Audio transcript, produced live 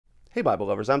Hey Bible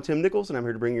lovers, I'm Tim Nichols and I'm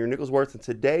here to bring you your Nichols Worth, and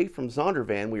today from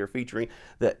Zondervan we are featuring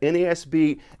the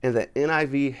NASB and the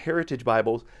NIV Heritage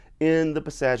Bibles in the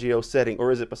Passaggio setting,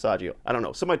 or is it Passaggio? I don't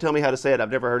know. Somebody tell me how to say it. I've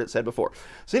never heard it said before.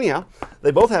 So anyhow,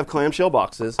 they both have clamshell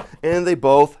boxes and they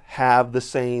both have the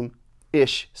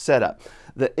same-ish setup.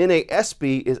 The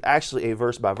NASB is actually a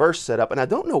verse-by-verse setup, and I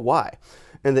don't know why.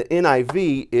 And the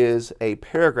NIV is a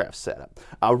paragraph setup.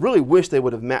 I really wish they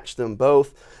would have matched them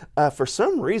both. For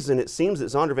some reason, it seems that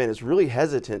Zondervan is really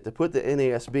hesitant to put the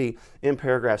NASB in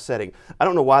paragraph setting. I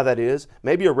don't know why that is.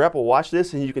 Maybe a rep will watch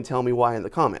this and you can tell me why in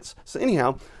the comments. So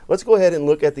anyhow, let's go ahead and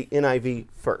look at the NIV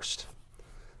first.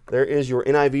 There is your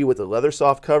NIV with the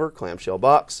Leathersoft cover, clamshell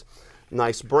box.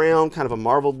 Nice brown, kind of a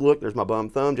marbled look. There's my bum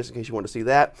thumb, just in case you want to see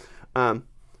that.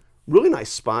 Really nice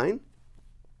spine.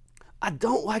 I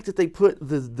don't like that they put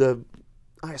the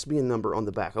ISBN number on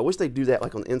the back. I wish they'd do that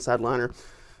like on the inside liner.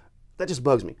 That just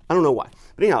bugs me. I don't know why.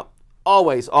 But anyhow,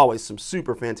 always some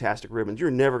super fantastic ribbons.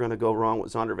 You're never going to go wrong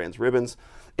with Zondervan's ribbons.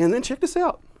 And then check this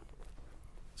out.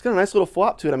 It's got a nice little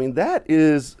flop to it. I mean, that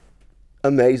is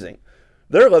amazing.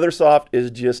 Their Leathersoft is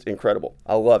just incredible.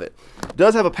 I love it. It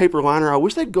does have a paper liner. I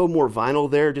wish they'd go more vinyl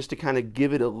there just to kind of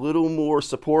give it a little more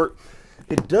support.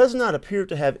 It does not appear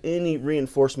to have any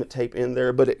reinforcement tape in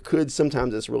there, but it could.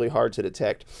 Sometimes it's really hard to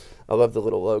detect. I love the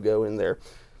little logo in there.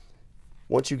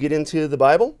 Once you get into the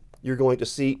Bible, you're going to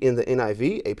see in the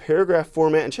NIV a paragraph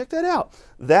format, and check that out.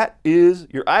 That is,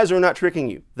 your eyes are not tricking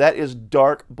you. That is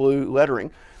dark blue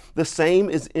lettering. The same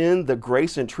is in the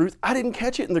Grace and Truth. I didn't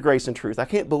catch it in the Grace and Truth. I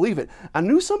can't believe it. I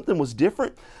knew something was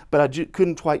different, but I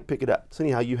couldn't quite pick it up. So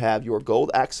anyhow, you have your gold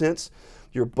accents,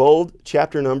 your bold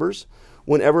chapter numbers.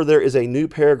 Whenever there is a new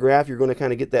paragraph, you're going to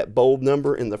kind of get that bold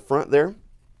number in the front there.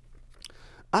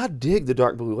 I dig the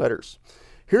dark blue letters.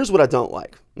 Here's what I don't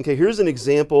like. Okay, here's an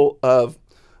example of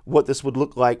what this would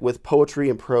look like with poetry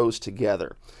and prose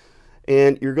together.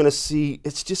 And you're going to see,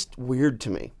 it's just weird to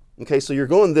me. Okay, so you're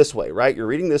going this way, right? You're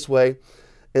reading this way,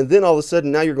 and then all of a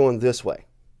sudden now you're going this way.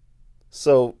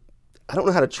 So I don't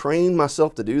know how to train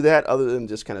myself to do that other than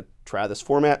just kind of try this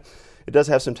format. It does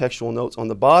have some textual notes on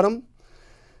the bottom.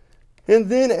 And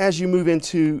then as you move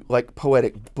into like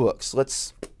poetic books,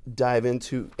 let's dive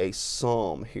into a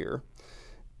psalm here,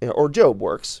 or Job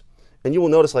works. And you will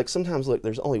notice, like, sometimes, look,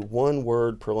 there's only one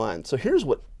word per line. So here's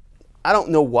what, I don't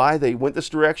know why they went this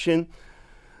direction.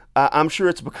 I'm sure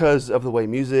it's because of the way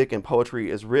music and poetry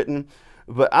is written,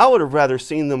 but I would have rather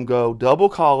seen them go double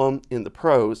column in the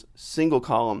prose, single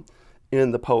column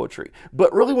in the poetry.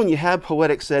 But really, when you have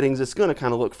poetic settings, it's going to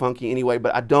kind of look funky anyway,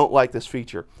 but I don't like this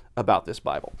feature about this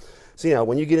Bible. So now,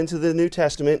 when you get into the New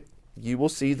Testament, you will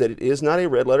see that it is not a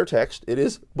red letter text. It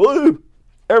is blue.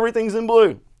 Everything's in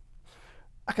blue.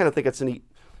 I kind of think that's neat.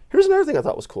 Here's another thing I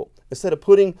thought was cool. Instead of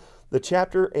putting the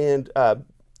chapter and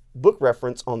book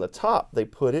reference on the top, they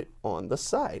put it on the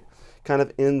side, kind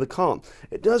of in the column.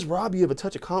 It does rob you of a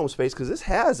touch of column space because this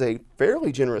has a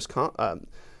fairly generous column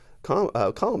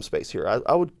space here.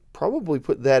 I would probably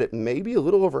put that at maybe a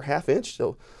little over ½ inch,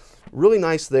 so really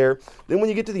nice there. Then when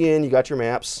you get to the end, you got your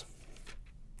maps.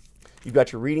 You've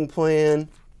got your reading plan,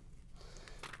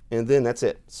 and then that's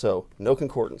it. So no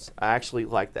concordance. I actually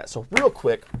like that. So real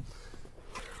quick,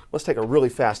 let's take a really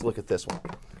fast look at this one.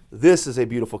 This is a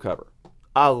beautiful cover.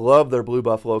 I love their blue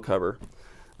buffalo cover.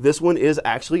 This one is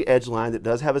actually edge lined. It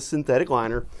does have a synthetic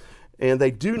liner, and they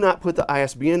do not put the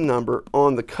ISBN number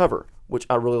on the cover, which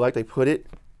I really like. They put it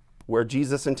where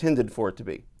Jesus intended for it to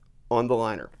be, on the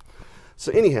liner.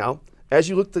 So anyhow, as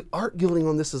you look, the art gilding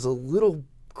on this is a little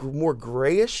more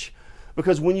grayish,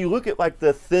 because when you look at like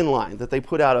the thin line that they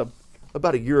put out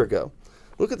about a year ago,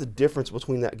 look at the difference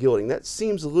between that gilding. That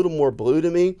seems a little more blue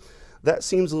to me. That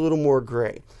seems a little more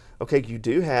gray. Okay, you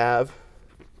do have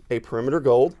a perimeter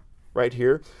gold right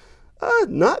here.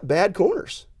 Not bad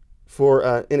corners for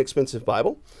an inexpensive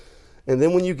Bible. And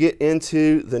then when you get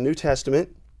into the New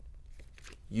Testament,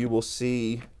 you will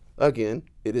see, again,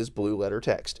 it is blue letter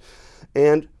text.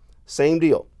 And same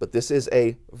deal, but this is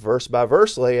a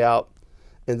verse-by-verse layout,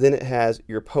 and then it has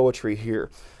your poetry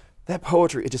here. That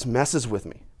poetry, it just messes with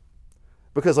me.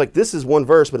 Because like this is one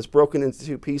verse, but it's broken into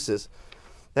two pieces.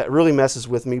 That really messes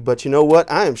with me, but you know what?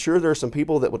 I am sure there are some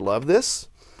people that would love this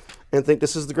and think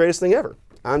this is the greatest thing ever.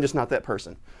 I'm just not that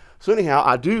person. So anyhow,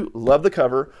 I do love the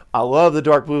cover. I love the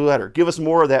dark blue letter. Give us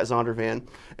more of that, Zondervan.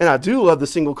 And I do love the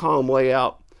single column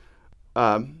layout.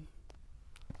 I'm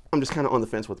just kind of on the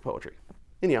fence with the poetry.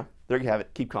 Anyhow, there you have it.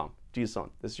 Keep calm. Jesus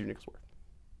on. This is your Nichols Worth.